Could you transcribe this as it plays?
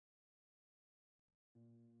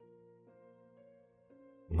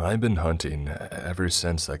I've been hunting ever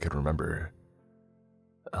since I could remember.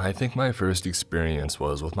 I think my first experience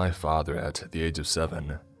was with my father at the age of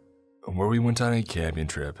 7, where we went on a camping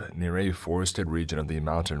trip near a forested region of the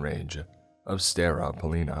mountain range of Stara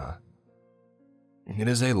Polina. It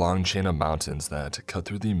is a long chain of mountains that cut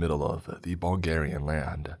through the middle of the Bulgarian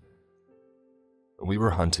land. We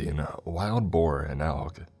were hunting wild boar and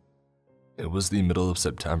elk. It was the middle of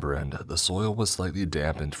September and the soil was slightly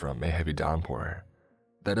dampened from a heavy downpour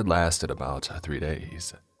that had lasted about 3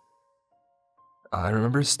 days. I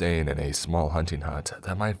remember staying in a small hunting hut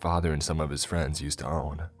that my father and some of his friends used to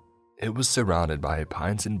own. It was surrounded by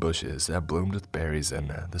pines and bushes that bloomed with berries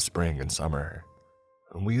in the spring and summer.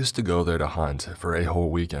 We used to go there to hunt for a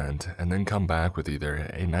whole weekend and then come back with either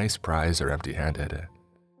a nice prize or empty-handed.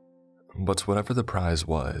 But whatever the prize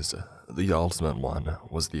was, the ultimate one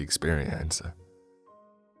was the experience.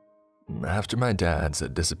 After my dad's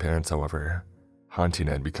disappearance, however, hunting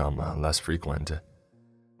had become less frequent.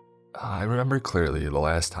 I remember clearly the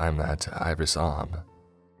last time that I ever saw him.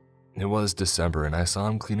 It was December and I saw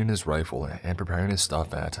him cleaning his rifle and preparing his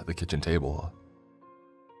stuff at the kitchen table.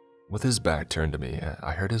 With his back turned to me,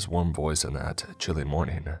 I heard his warm voice in that chilly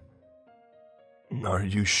morning. "Are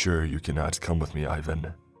you sure you cannot come with me,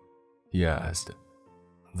 Ivan?" he asked.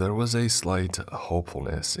 There was a slight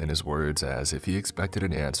hopefulness in his words as if he expected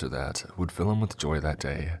an answer that would fill him with joy that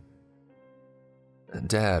day.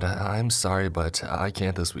 "Dad, I'm sorry, but I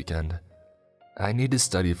can't this weekend. I need to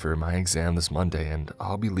study for my exam this Monday and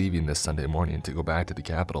I'll be leaving this Sunday morning to go back to the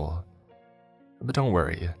capital. But don't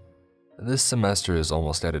worry, this semester is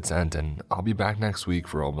almost at its end and I'll be back next week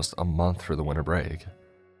for almost a month for the winter break.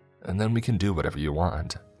 And then we can do whatever you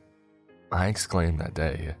want," I exclaimed that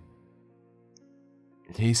day.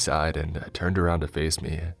 He sighed and turned around to face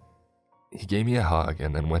me. He gave me a hug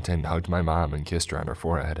and then went and hugged my mom and kissed her on her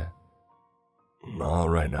forehead. "All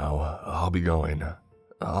right now, I'll be going.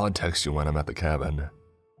 I'll text you when I'm at the cabin.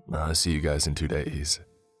 I'll see you guys in 2 days."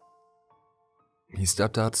 He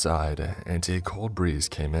stepped outside and a cold breeze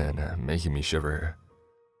came in, making me shiver.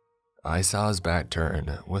 I saw his back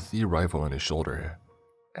turn with the rifle on his shoulder,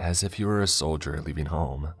 as if he were a soldier leaving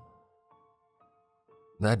home.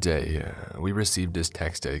 That day, we received his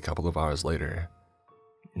text a couple of hours later,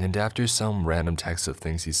 and after some random texts of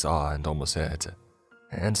things he saw and almost hit,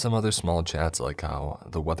 and some other small chats like how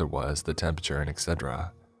the weather was, the temperature, and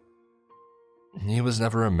etc. He was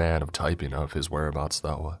never a man of typing of his whereabouts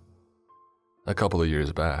though. A couple of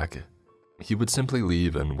years back, he would simply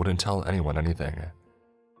leave and wouldn't tell anyone anything.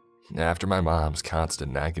 After my mom's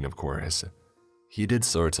constant nagging, of course, he did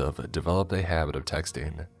sort of develop a habit of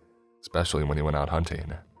texting, especially when he went out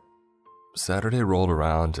hunting. Saturday rolled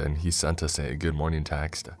around and he sent us a good morning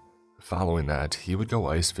text. Following that, he would go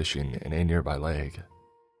ice fishing in a nearby lake.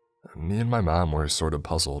 Me and my mom were sort of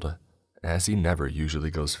puzzled, as he never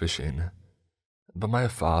usually goes fishing. But my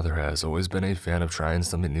father has always been a fan of trying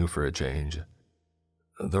something new for a change.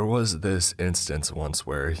 There was this instance once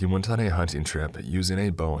where he went on a hunting trip using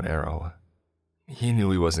a bow and arrow. He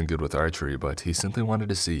knew he wasn't good with archery, but he simply wanted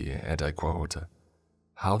to see, and I quote,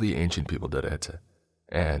 "how the ancient people did it,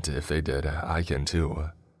 and if they did, I can too."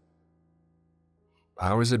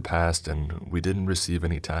 Hours had passed and we didn't receive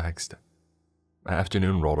any text.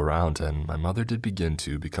 Afternoon rolled around and my mother did begin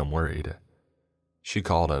to become worried. She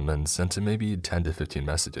called him and sent him maybe 10 to 15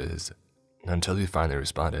 messages, until he finally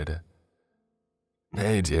responded.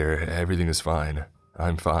 "Hey dear, everything is fine.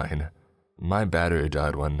 I'm fine. My battery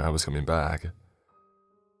died when I was coming back.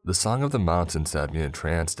 The song of the mountains had me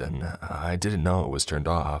entranced and I didn't know it was turned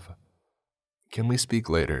off. Can we speak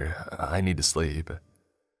later? I need to sleep."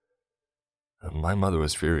 My mother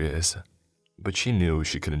was furious, but she knew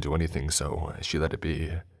she couldn't do anything, so she let it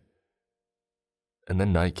be. And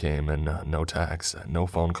then night came and no texts, no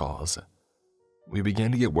phone calls. We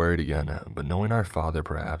began to get worried again, but knowing our father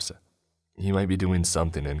perhaps, he might be doing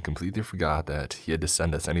something and completely forgot that he had to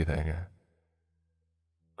send us anything.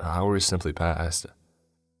 Hours simply passed.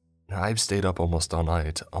 I've stayed up almost all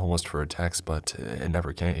night, almost for a text, but it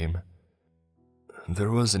never came.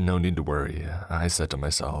 There was no need to worry, I said to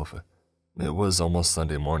myself. It was almost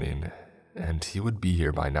Sunday morning, and he would be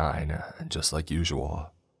here by 9, just like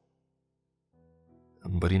usual.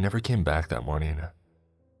 But he never came back that morning.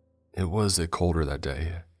 It was colder that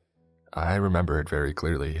day. I remember it very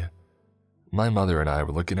clearly. My mother and I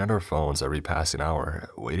were looking at our phones every passing hour,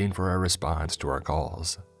 waiting for a response to our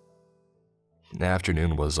calls.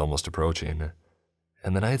 Afternoon was almost approaching,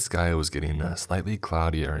 and the night sky was getting slightly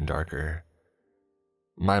cloudier and darker.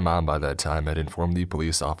 My mom by that time had informed the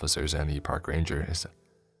police officers and the park rangers,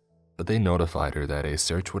 but they notified her that a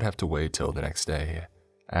search would have to wait till the next day,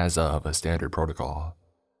 as of a standard protocol.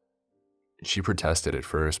 She protested at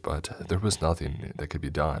first, but there was nothing that could be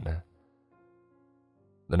done.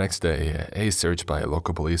 The next day, a search by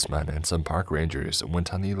local policemen and some park rangers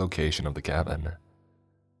went on the location of the cabin.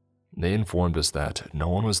 They informed us that no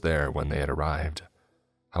one was there when they had arrived.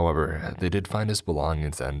 However, they did find his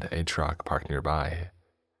belongings and a truck parked nearby.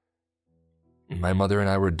 My mother and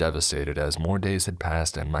I were devastated as more days had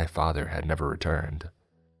passed and my father had never returned.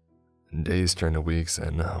 Days turned to weeks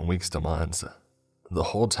and weeks to months. The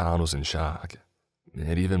whole town was in shock.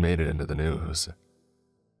 It even made it into the news.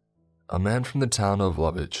 A man from the town of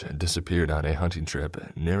Lovich disappeared on a hunting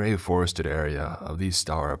trip near a forested area of the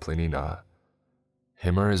Stara Planina.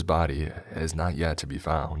 Him or his body is not yet to be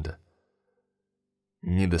found.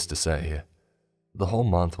 Needless to say, the whole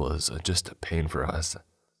month was just pain for us.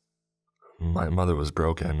 My mother was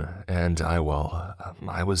broken, and I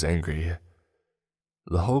was angry.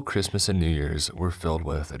 The whole Christmas and New Year's were filled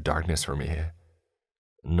with darkness for me.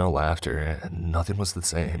 No laughter, nothing was the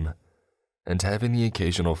same, and having the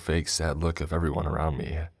occasional fake sad look of everyone around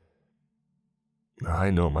me. I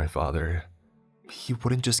know my father. He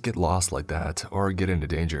wouldn't just get lost like that or get into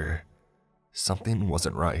danger. Something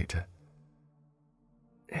wasn't right.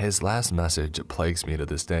 His last message plagues me to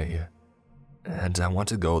this day, and I want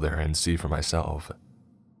to go there and see for myself.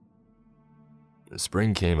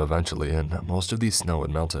 Spring came eventually, and most of the snow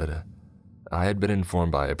had melted. I had been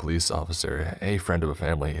informed by a police officer, a friend of a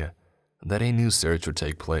family, that a new search would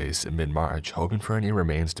take place in mid-March, hoping for any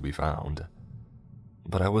remains to be found.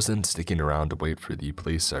 But I wasn't sticking around to wait for the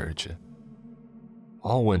police search.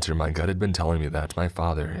 All winter, my gut had been telling me that my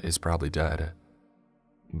father is probably dead.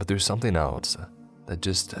 But there's something else that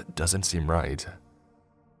just doesn't seem right.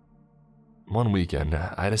 One weekend,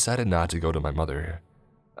 I decided not to go to my mother.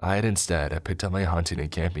 I had instead picked up my hunting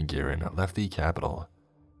and camping gear and left the capital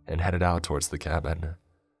and headed out towards the cabin.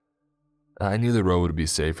 I knew the road would be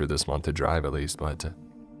safer this month to drive at least, but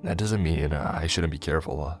that doesn't mean I shouldn't be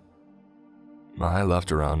careful. I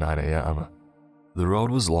left around 9 a.m. The road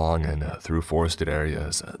was long and through forested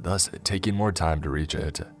areas, thus taking more time to reach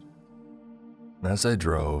it. As I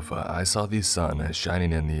drove, I saw the sun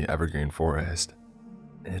shining in the evergreen forest.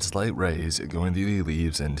 Its light rays going through the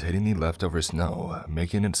leaves and hitting the leftover snow,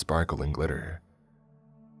 making it sparkle and glitter.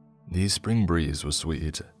 The spring breeze was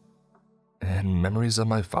sweet, and memories of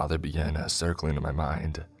my father began circling in my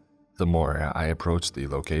mind the more I approached the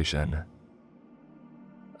location.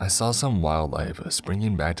 I saw some wildlife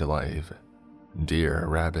springing back to life. Deer,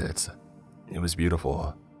 rabbits. It was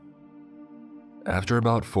beautiful. After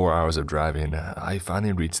about 4 hours of driving, I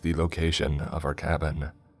finally reached the location of our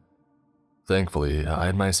cabin. Thankfully, I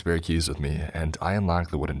had my spare keys with me and I unlocked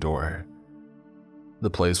the wooden door. The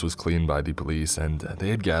place was cleaned by the police and they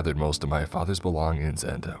had gathered most of my father's belongings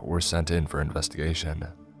and were sent in for investigation.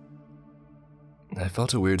 I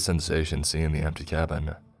felt a weird sensation seeing the empty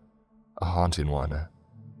cabin, a haunting one.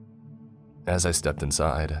 As I stepped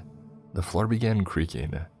inside, the floor began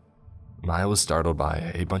creaking. I was startled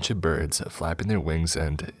by a bunch of birds flapping their wings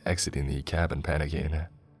and exiting the cabin panicking.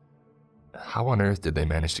 How on earth did they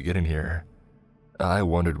manage to get in here? I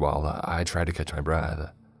wondered while I tried to catch my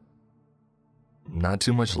breath. Not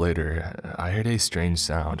too much later, I heard a strange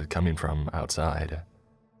sound coming from outside,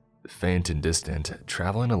 faint and distant,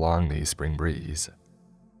 traveling along the spring breeze.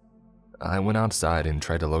 I went outside and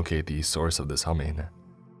tried to locate the source of this humming.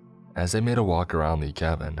 As I made a walk around the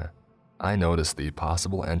cabin, I noticed the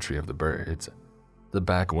possible entry of the birds. The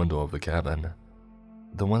back window of the cabin,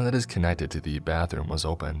 the one that is connected to the bathroom, was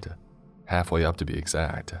opened, halfway up to be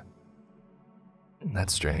exact.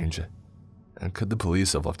 That's strange. Could the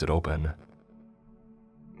police have left it open?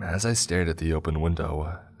 As I stared at the open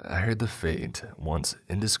window, I heard the faint, once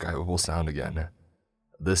indescribable sound again,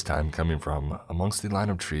 this time coming from amongst the line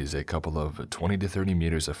of trees a couple of 20 to 30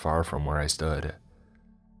 meters afar from where I stood.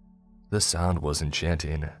 The sound was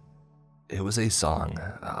enchanting. It was a song,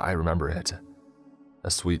 I remember it.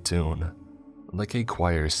 A sweet tune, like a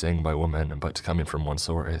choir sang by women but coming from one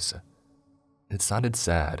source. It sounded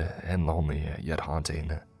sad and lonely, yet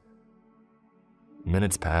haunting.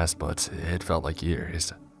 Minutes passed, but it felt like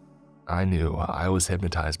years. I knew I was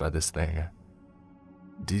hypnotized by this thing.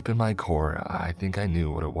 Deep in my core, I think I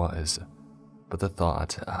knew what it was, but the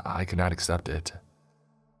thought, I could not accept it.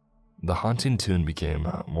 The haunting tune became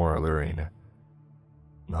more alluring.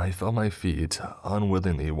 I felt my feet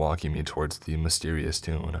unwillingly walking me towards the mysterious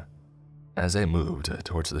tune. As I moved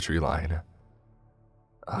towards the tree line,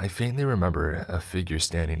 I faintly remember a figure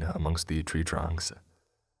standing amongst the tree trunks.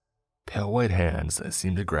 Pale white hands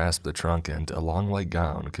seemed to grasp the trunk and a long white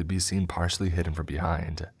gown could be seen partially hidden from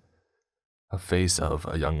behind. A face of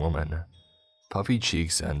a young woman, puffy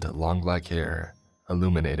cheeks and long black hair,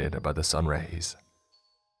 illuminated by the sun rays.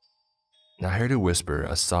 I heard it whisper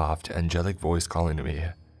a soft, angelic voice calling to me,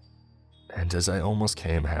 and as I almost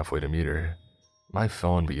came halfway to meet her, my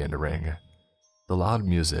phone began to ring. The loud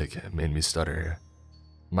music made me stutter.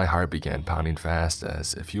 My heart began pounding fast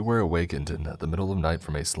as if you were awakened in the middle of night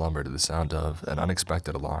from a slumber to the sound of an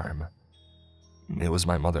unexpected alarm. It was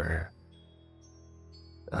my mother.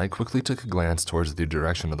 I quickly took a glance towards the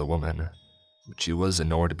direction of the woman, but she was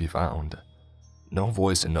nowhere to be found. No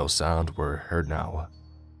voice and no sound were heard now.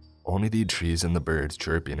 Only the trees and the birds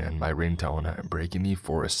chirping and my ringtone breaking the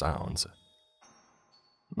forest sounds.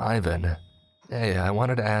 Ivan, hey, I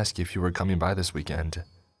wanted to ask if you were coming by this weekend.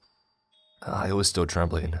 I was still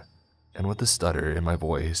trembling, and with a stutter in my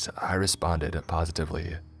voice, I responded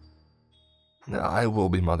positively. I will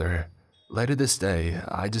be, Mother. Later this day,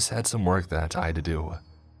 I just had some work that I had to do.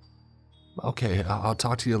 Okay, I'll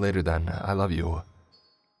talk to you later then. I love you.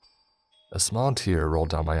 A small tear rolled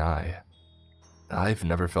down my eye. I've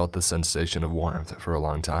never felt the sensation of warmth for a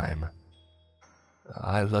long time.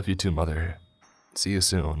 I love you too, Mother. See you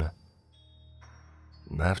soon.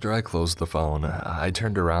 After I closed the phone, I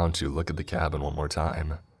turned around to look at the cabin one more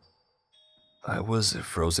time. I was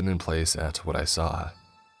frozen in place at what I saw.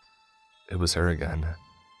 It was her again,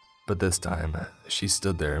 but this time she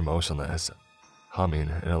stood there motionless, humming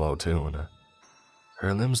in a low tune.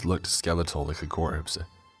 Her limbs looked skeletal like a corpse,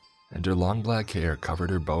 and her long black hair covered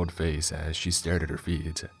her bowed face as she stared at her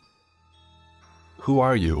feet. Who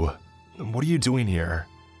are you? What are you doing here?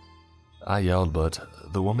 I yelled, but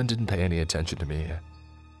the woman didn't pay any attention to me.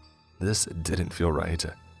 This didn't feel right.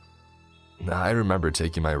 I remember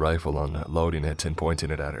taking my rifle and loading it and pointing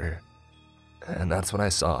it at her, and that's when I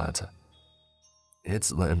saw it.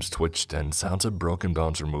 Its limbs twitched and sounds of broken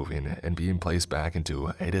bones were moving and being placed back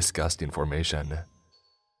into a disgusting formation.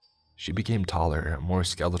 She became taller, more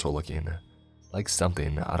skeletal looking, like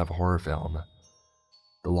something out of a horror film.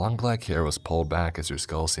 The long black hair was pulled back as her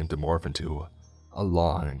skull seemed to morph into a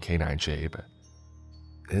long canine shape.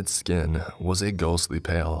 Its skin was a ghostly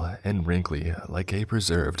pale and wrinkly like a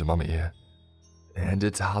preserved mummy, and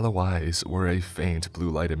its hollow eyes were a faint blue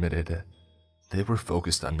light emitted. They were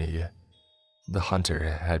focused on me. The hunter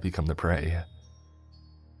had become the prey.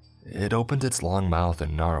 It opened its long mouth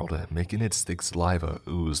and gnarled, making its thick saliva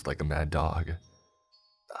ooze like a mad dog.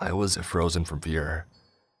 I was frozen from fear,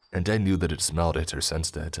 and I knew that it smelled it or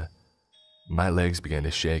sensed it. My legs began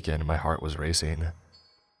to shake and my heart was racing.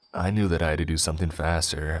 I knew that I had to do something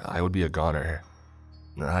fast or I would be a goner.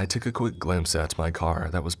 I took a quick glimpse at my car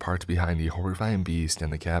that was parked behind the horrifying beast in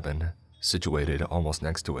the cabin, situated almost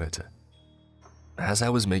next to it. As I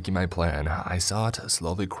was making my plan, I saw it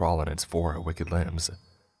slowly crawl on its four wicked limbs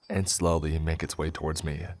and slowly make its way towards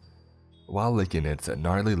me, while licking its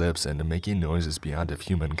gnarly lips and making noises beyond of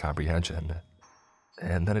human comprehension.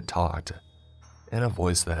 And then it talked, in a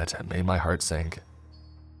voice that made my heart sink,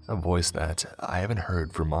 a voice that I haven't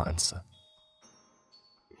heard for months.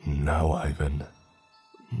 Now, Ivan,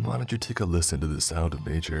 why don't you take a listen to the sound of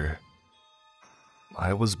nature?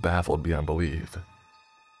 I was baffled beyond belief.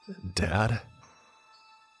 Dad?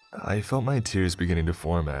 I felt my tears beginning to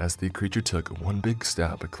form as the creature took one big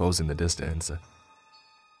step, closing the distance.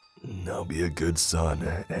 Now be a good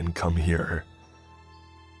son and come here.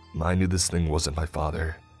 I knew this thing wasn't my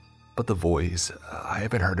father, but the voice, I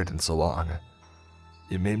haven't heard it in so long.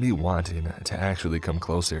 It made me wanting to actually come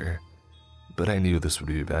closer, but I knew this would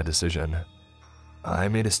be a bad decision. I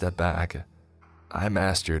made a step back. I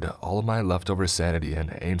mastered all of my leftover sanity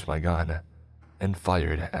and aimed my gun, and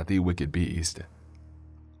fired at the wicked beast.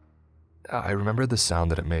 I remember the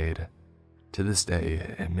sound that it made. To this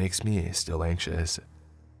day, it makes me still anxious.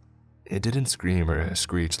 It didn't scream or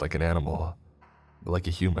screech like an animal, but like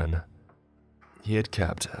a human. He had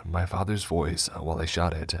kept my father's voice while I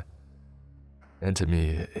shot it. And to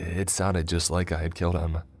me, it sounded just like I had killed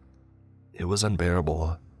him. It was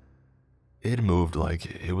unbearable. It moved like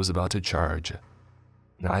it was about to charge.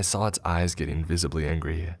 I saw its eyes getting visibly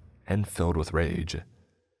angry and filled with rage.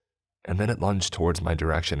 And then it lunged towards my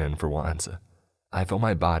direction, and for once, I felt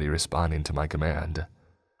my body responding to my command.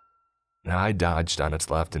 I dodged on its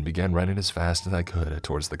left and began running as fast as I could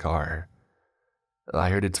towards the car. I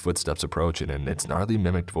heard its footsteps approaching and its gnarly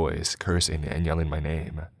mimicked voice cursing and yelling my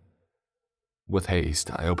name. With haste,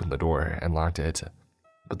 I opened the door and locked it,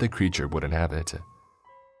 but the creature wouldn't have it.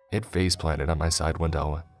 It face-planted on my side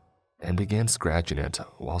window and began scratching it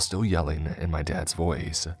while still yelling in my dad's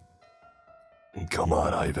voice. Come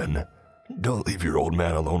on, Ivan. Don't leave your old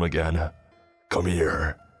man alone again. Come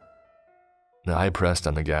here. I pressed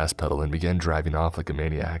on the gas pedal and began driving off like a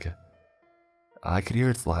maniac. I could hear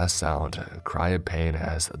its last sound, a cry of pain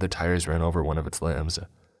as the tires ran over one of its limbs,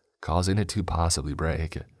 causing it to possibly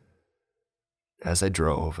break. As I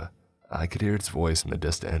drove, I could hear its voice in the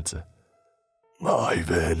distance.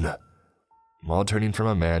 "Ivan," while turning from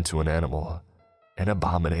a man to an animal, an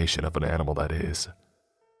abomination of an animal that is.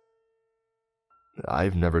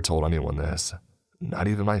 I've never told anyone this, not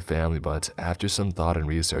even my family, but after some thought and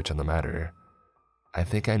research on the matter, I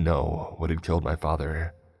think I know what had killed my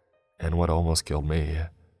father, and what almost killed me.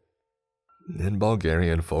 In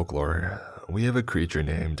Bulgarian folklore, we have a creature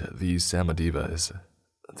named the Samadivas.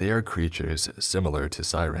 They are creatures similar to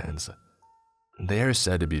sirens. They are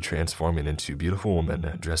said to be transforming into beautiful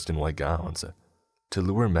women dressed in white gowns to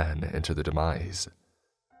lure men into their demise.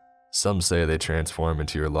 Some say they transform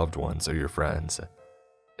into your loved ones or your friends,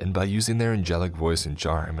 and by using their angelic voice and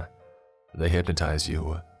charm, they hypnotize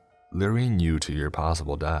you, luring you to your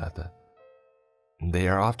possible death. They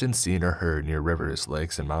are often seen or heard near rivers,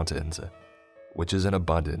 lakes, and mountains, which is in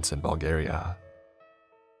abundance in Bulgaria.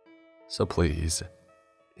 So please,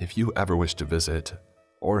 if you ever wish to visit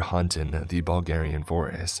or hunt in the Bulgarian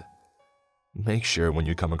forest, make sure when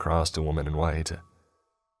you come across a woman in white,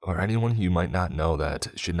 or anyone you might not know that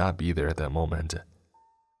should not be there at that moment,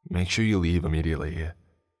 make sure you leave immediately,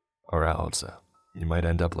 or else you might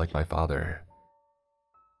end up like my father.